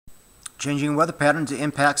Changing weather pattern to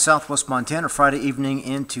impact southwest Montana Friday evening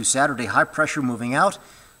into Saturday. High pressure moving out,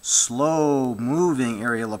 slow moving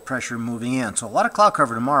area of pressure moving in. So a lot of cloud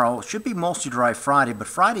cover tomorrow. It should be mostly dry Friday, but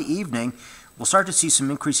Friday evening we'll start to see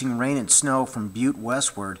some increasing rain and snow from Butte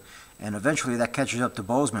westward, and eventually that catches up to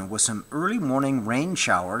Bozeman with some early morning rain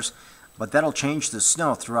showers, but that'll change the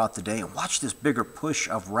snow throughout the day. And watch this bigger push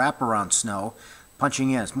of wraparound snow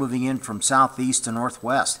punching in. It's moving in from southeast to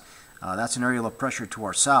northwest. That's an area of pressure to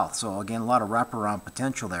our south. So again, a lot of wraparound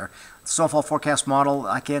potential there. The snowfall forecast model,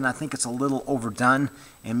 again, I think it's a little overdone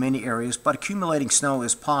in many areas, but accumulating snow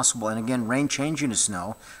is possible. And again, rain changing to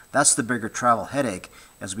snow, that's the bigger travel headache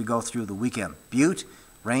as we go through the weekend. Butte,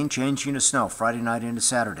 rain changing to snow Friday night into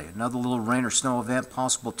Saturday. Another little rain or snow event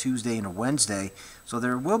possible Tuesday into Wednesday. So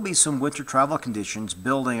there will be some winter travel conditions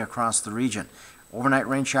building across the region. Overnight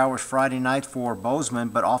rain showers Friday night for Bozeman,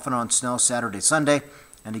 but often on snow Saturday, Sunday,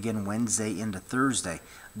 and again Wednesday into Thursday.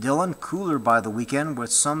 Dillon, cooler by the weekend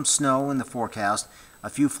with some snow in the forecast.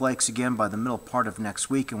 A few flakes again by the middle part of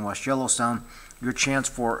next week. In West Yellowstone, your chance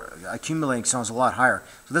for accumulating snow is a lot higher.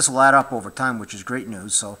 So this will add up over time, which is great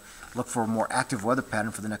news. So look for a more active weather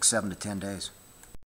pattern for the next 7 to 10 days.